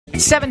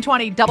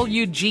720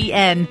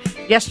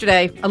 WGN.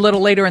 Yesterday, a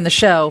little later in the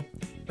show,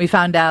 we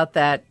found out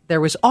that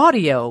there was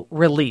audio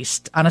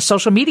released on a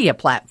social media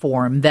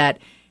platform that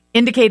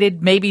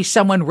indicated maybe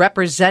someone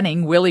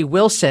representing Willie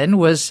Wilson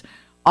was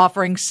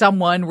offering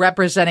someone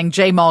representing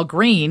Jamal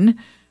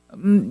Green.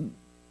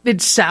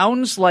 It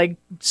sounds like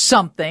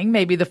something,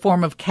 maybe the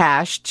form of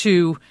cash,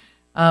 to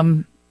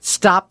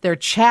stop their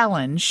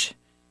challenge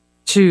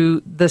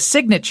to the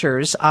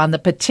signatures on the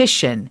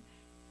petition.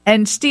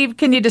 And, Steve,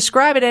 can you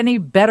describe it any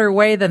better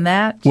way than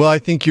that? Well, I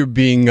think you're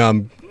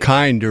being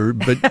kinder,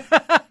 but...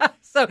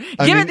 So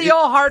give it the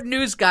old hard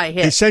news guy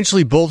hit.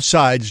 Essentially, both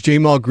sides,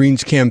 Jamal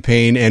Green's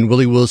campaign and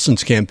Willie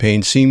Wilson's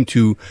campaign, seem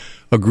to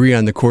agree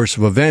on the course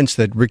of events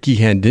that Ricky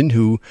Hendon,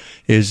 who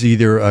is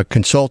either a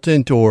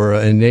consultant or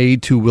an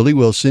aide to Willie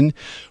Wilson,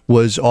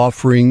 was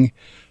offering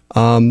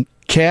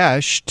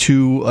cash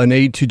to an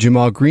aide to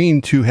Jamal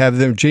Green to have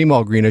them,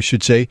 Jamal Green, I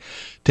should say,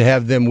 to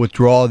have them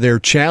withdraw their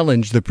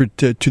challenge to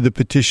the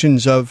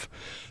petitions of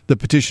the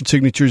petition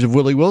signatures of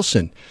Willie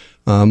Wilson.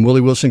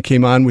 Willie Wilson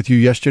came on with you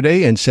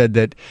yesterday and said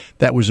that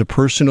that was a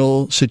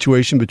personal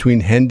situation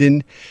between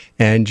Hendon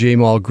and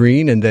Jamal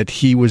Green and that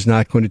he was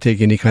not going to take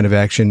any kind of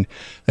action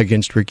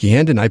against Ricky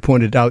Hendon. I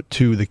pointed out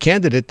to the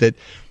candidate that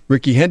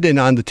Ricky Hendon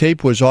on the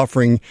tape was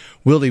offering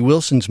Willie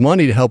Wilson's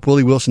money to help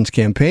Willie Wilson's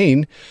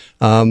campaign,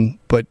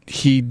 but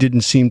he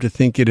didn't seem to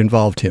think it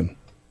involved him.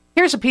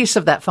 Here's a piece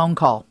of that phone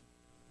call.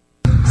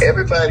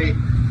 Everybody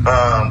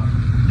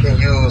can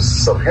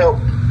use some help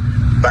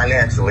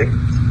financially,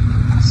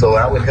 so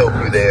I would help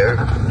you there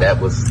if that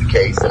was the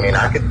case. I mean,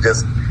 I could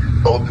just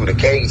go through the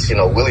case. You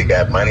know, Willie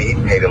got money. He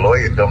paid the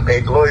lawyer. Don't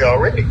pay the lawyer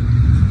already.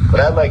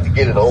 But I'd like to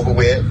get it over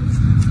with,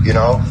 you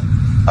know.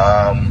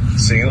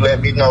 So you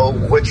let me know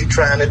what you're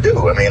trying to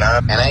do. I mean, I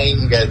ain't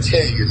even got to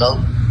tell you, you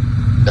know,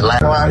 the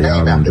last time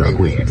name after they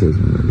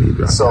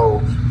win.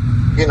 So,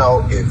 you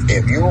know,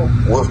 if you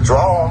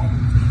withdraw,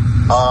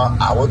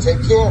 I will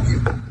take care of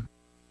you.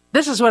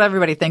 This is what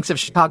everybody thinks of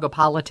Chicago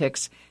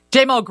politics.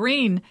 Jamal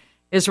Green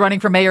is running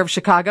for mayor of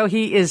Chicago.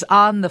 He is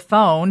on the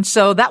phone.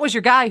 So that was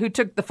your guy who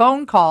took the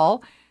phone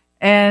call.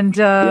 And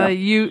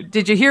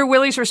did you hear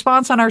Willie's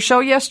response on our show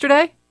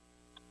yesterday?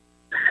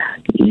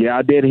 Yeah,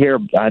 I did hear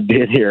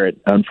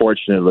it.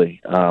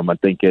 Unfortunately, I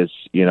think it's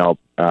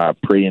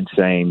pretty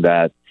insane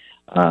that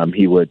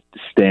he would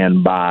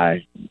stand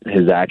by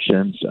his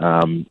actions,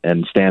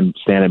 and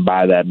standing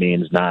by that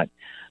means not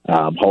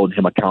holding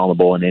him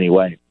accountable in any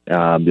way.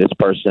 This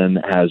person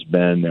has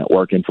been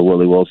working for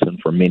Willie Wilson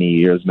for many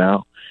years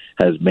now,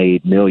 has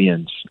made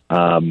millions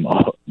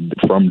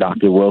from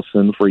Dr.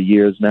 Wilson for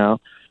years now,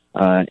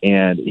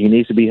 and he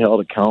needs to be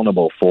held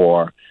accountable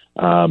for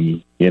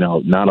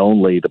not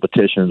only the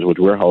petitions which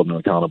we're holding him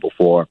accountable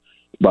for,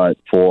 but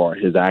for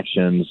his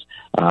actions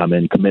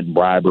in committing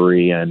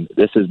bribery. And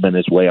this has been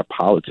his way of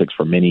politics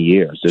for many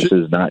years. This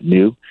is not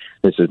new.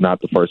 This is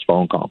not the first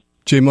phone call.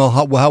 Jamal,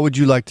 how would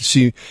you like to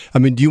see,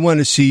 do you want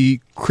to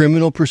see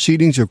criminal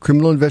proceedings or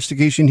criminal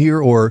investigation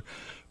here, or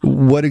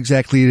what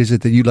exactly is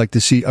it that you'd like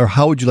to see, or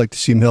how would you like to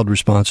see him held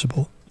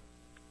responsible?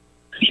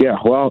 Yeah,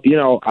 well,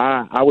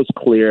 I was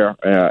clear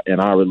in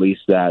our release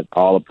that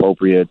all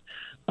appropriate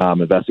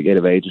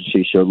investigative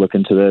agencies should look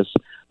into this.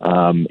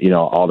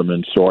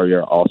 Alderman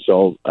Sawyer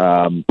also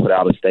put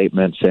out a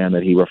statement saying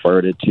that he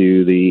referred it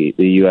to the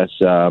U.S.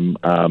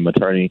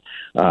 attorney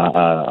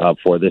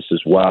for this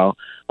as well.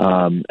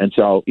 And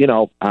so,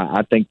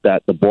 I think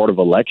that the Board of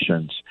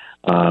Elections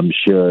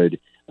should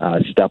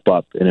step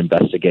up and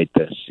investigate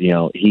this.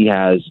 He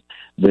has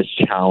this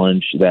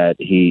challenge that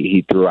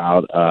he threw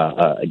out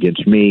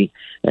against me,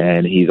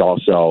 and he's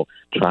also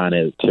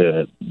trying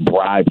to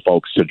bribe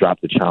folks to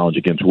drop the challenge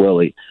against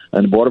Willie.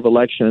 And the Board of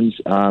Elections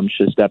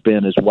should step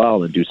in as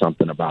well and do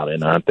something about it.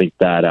 And I think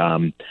that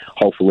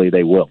hopefully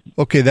they will.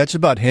 Okay, that's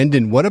about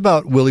Hendon. What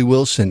about Willie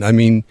Wilson? I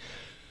mean,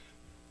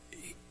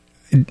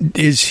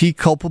 is he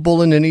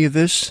culpable in any of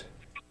this?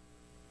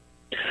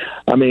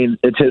 I mean,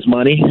 it's his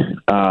money.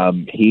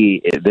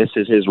 This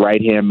is his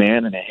right-hand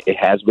man, and it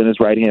has been his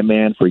right-hand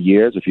man for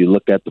years. If you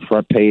look at the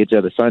front page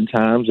of the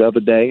Sun-Times the other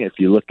day, if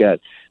you look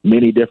at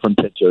many different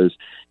pictures,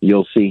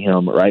 you'll see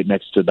him right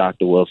next to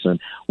Dr. Wilson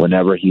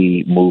whenever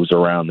he moves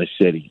around the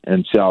city.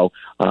 And so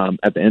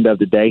at the end of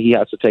the day, he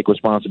has to take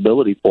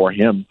responsibility for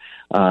him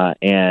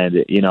and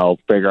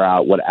figure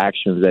out what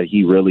actions that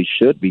he really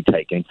should be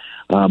taking.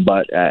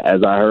 But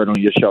as I heard on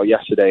your show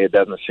yesterday, it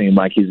doesn't seem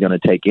like he's going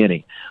to take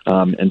any.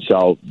 And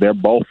so they're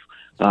both,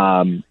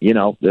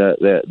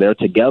 they're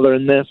together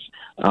in this.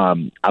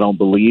 I don't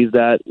believe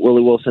that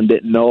Willie Wilson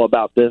didn't know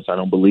about this. I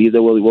don't believe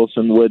that Willie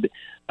Wilson would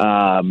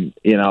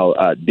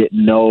didn't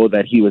know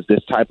that he was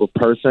this type of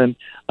person.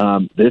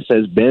 This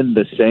has been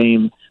the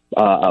same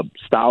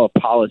style of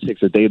politics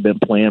that they've been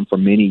playing for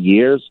many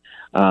years.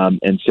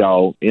 And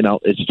so,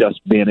 it's just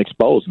being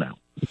exposed now.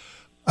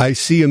 I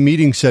see a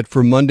meeting set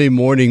for Monday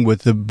morning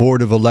with the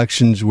Board of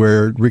Elections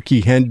where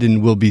Ricky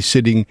Hendon will be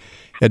sitting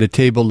at a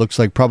table, looks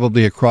like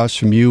probably across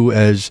from you,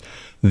 as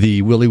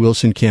the Willie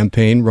Wilson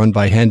campaign run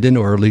by Hendon,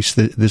 or at least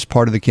this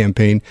part of the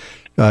campaign,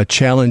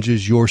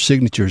 challenges your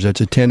signatures.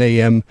 That's a 10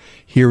 a.m.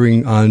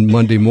 hearing on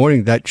Monday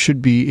morning. That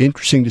should be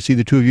interesting to see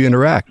the two of you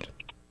interact.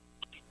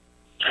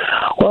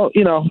 Well,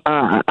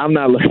 I'm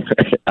not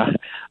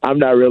I'm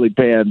not really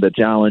paying the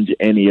challenge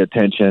any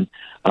attention.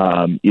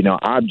 Our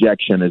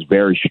objection is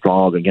very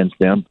strong against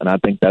them, and I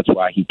think that's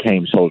why he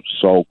came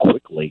so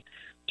quickly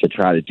to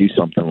try to do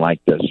something like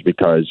this,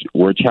 because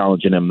we're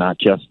challenging him not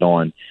just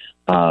on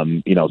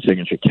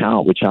signature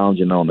count. We're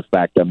challenging on the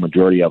fact that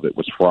majority of it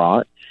was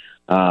fraud,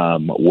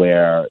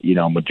 where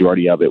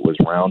majority of it was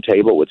round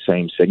table with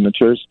same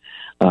signatures,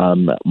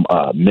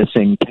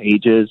 missing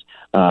pages,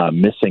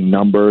 missing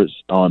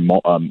numbers on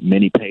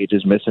many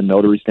pages, missing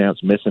notary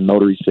stamps, missing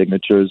notary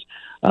signatures,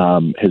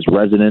 his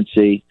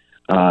residency.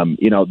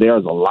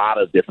 There's a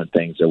lot of different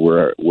things that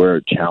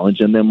we're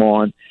challenging them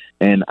on.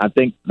 And I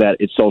think that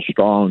it's so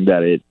strong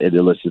that it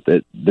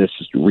elicited this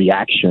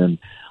reaction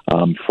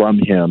from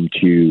him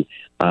to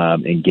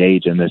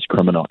engage in this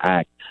criminal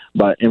act.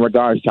 But in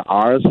regards to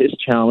ours, his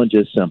challenge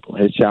is simple.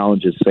 His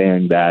challenge is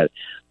saying that,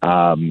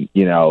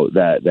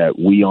 that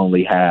we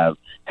only have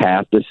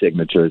half the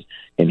signatures,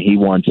 and he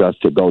wants us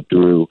to go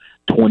through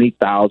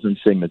 20,000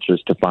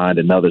 signatures to find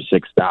another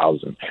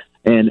 6,000.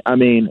 And, I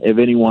mean, if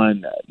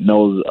anyone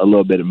knows a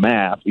little bit of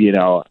math,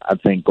 I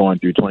think going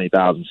through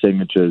 20,000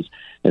 signatures,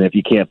 and if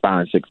you can't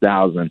find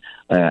 6,000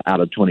 out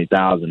of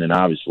 20,000, then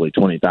obviously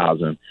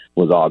 20,000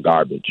 was all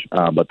garbage.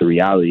 But the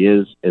reality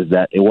is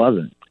that it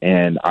wasn't.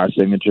 And our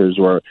signatures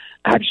were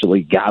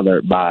actually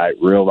gathered by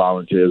real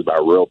volunteers, by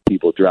real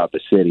people throughout the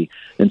city.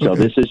 And so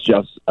This is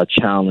just a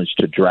challenge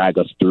to drag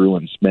us through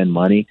and spend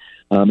money.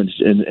 And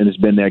it's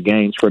been their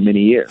gains for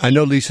many years. I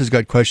know Lisa's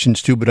got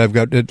questions too, but I've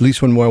got at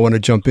least one more I want to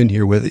jump in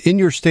here with. In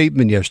your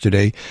statement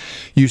yesterday,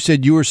 you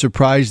said you were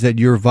surprised that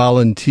your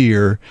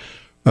volunteer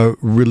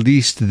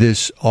released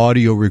this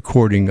audio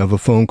recording of a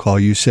phone call.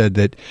 You said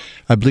that,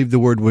 I believe the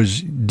word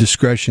was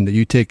discretion, that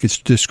you take its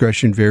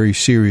discretion very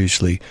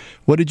seriously.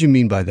 What did you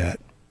mean by that?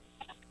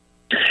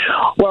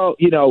 Well,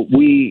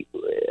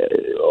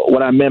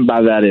 what I meant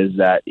by that is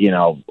that,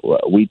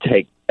 we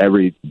take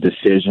every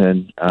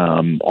decision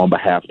on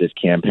behalf of this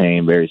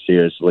campaign very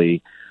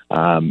seriously.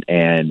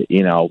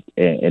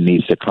 It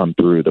needs to come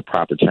through the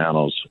proper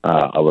channels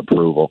of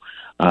approval.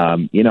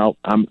 I'm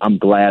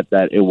glad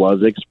that it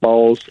was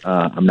exposed.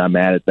 I'm not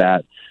mad at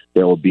that.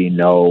 There will be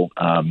no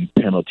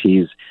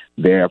penalties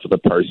there for the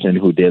person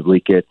who did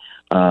leak it.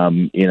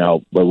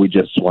 But we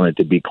just wanted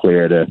to be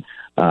clear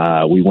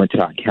we went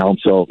to our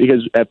counsel,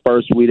 because at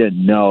first we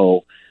didn't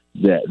know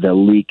the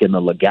leak and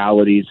the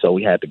legality, so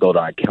we had to go to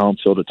our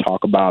counsel to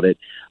talk about it.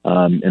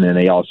 And then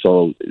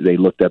they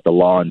looked at the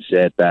law and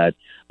said that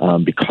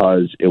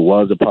because it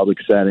was a public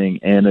setting,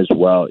 and as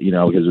well,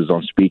 because it was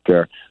on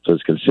speaker, so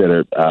it's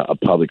considered a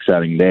public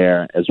setting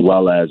there, as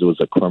well as it was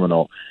a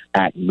criminal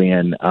act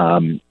being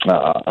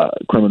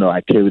criminal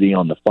activity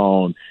on the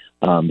phone.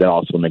 That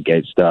also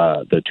negates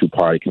the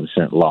two-party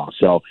consent law.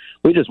 So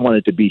we just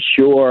wanted to be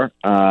sure,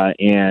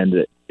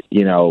 and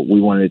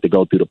we wanted to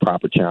go through the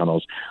proper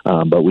channels,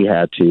 but we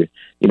had to,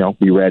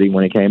 be ready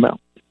when it came out.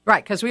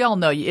 Right, because we all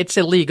know it's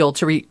illegal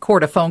to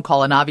record a phone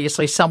call, and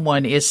obviously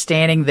someone is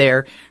standing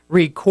there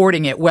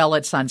recording it while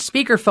it's on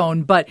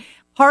speakerphone. But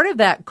part of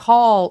that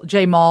call,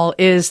 Jamal,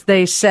 is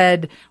they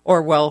said,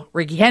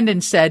 Ricky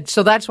Hendon said,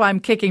 so that's why I'm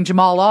kicking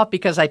Jamal off,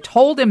 because I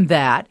told him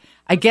that.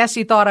 I guess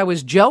he thought I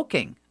was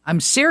joking. I'm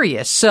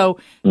serious. So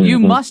you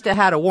must have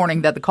had a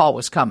warning that the call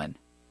was coming.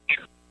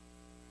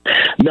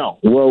 No,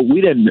 well,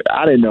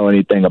 I didn't know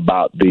anything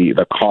about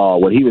the call.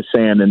 What he was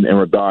saying in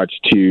regards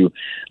to,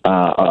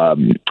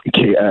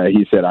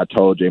 he said, I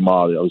told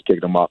Jamal that I was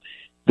kicking him off.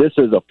 This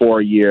is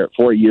 4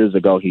 years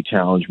ago he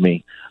challenged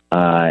me,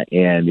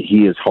 and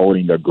he is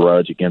holding a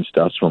grudge against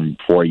us from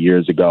 4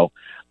 years ago.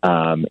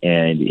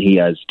 And he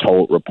has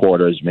told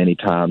reporters many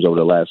times over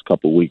the last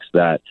couple of weeks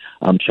that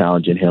I'm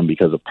challenging him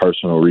because of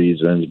personal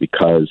reasons,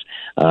 because,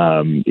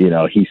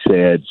 he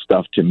said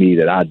stuff to me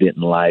that I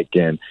didn't like.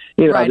 And,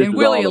 right. And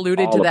Willie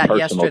alluded to that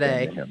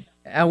yesterday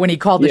when he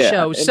called the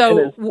show.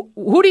 So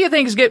who do you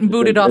think is getting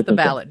booted off the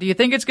ballot? Do you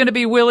think it's going to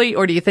be Willie,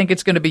 or do you think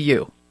it's going to be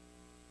you?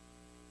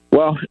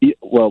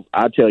 Well,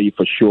 I'll tell you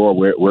for sure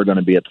we're going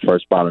to be at the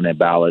first spot on that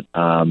ballot.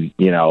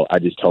 I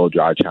just told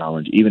you our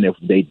challenge. Even if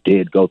they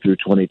did go through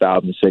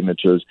 20,000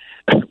 signatures,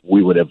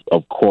 we would have,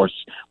 of course,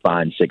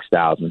 find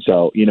 6,000.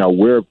 So,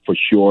 we're for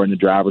sure in the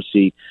driver's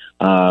seat.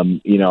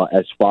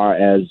 As far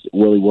as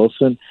Willie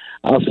Wilson,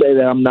 I'll say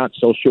that I'm not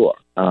so sure.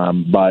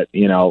 But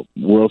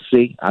we'll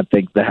see. I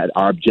think that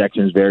our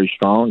objection is very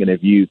strong. And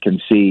if you can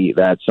see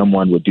that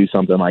someone would do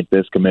something like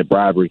this, commit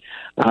bribery,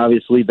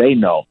 obviously they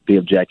know the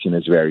objection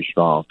is very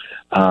strong.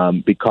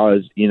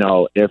 Because,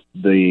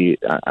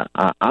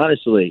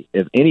 honestly,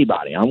 if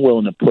anybody, I'm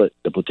willing to put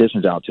the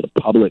petitions out to the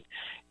public.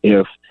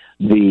 If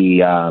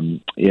the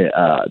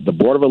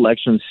Board of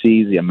Elections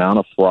sees the amount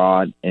of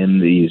fraud in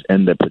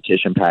the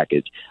petition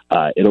package,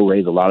 it'll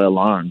raise a lot of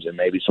alarms, and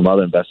maybe some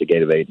other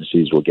investigative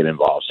agencies will get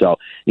involved. So,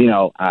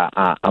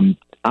 I'm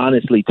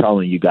honestly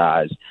telling you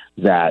guys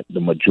that the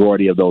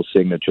majority of those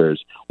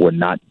signatures were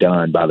not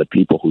done by the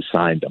people who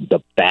signed them, the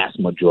vast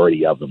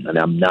majority of them. And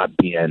I'm not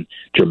being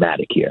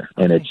dramatic here.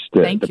 And it's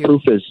the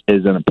proof is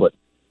in the pudding.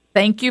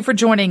 Thank you for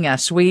joining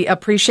us. We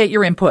appreciate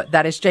your input.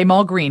 That is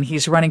Jamal Green.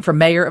 He's running for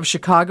mayor of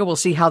Chicago. We'll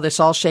see how this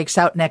all shakes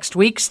out next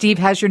week. Steve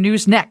has your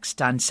news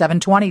next on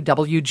 720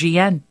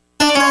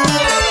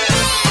 WGN.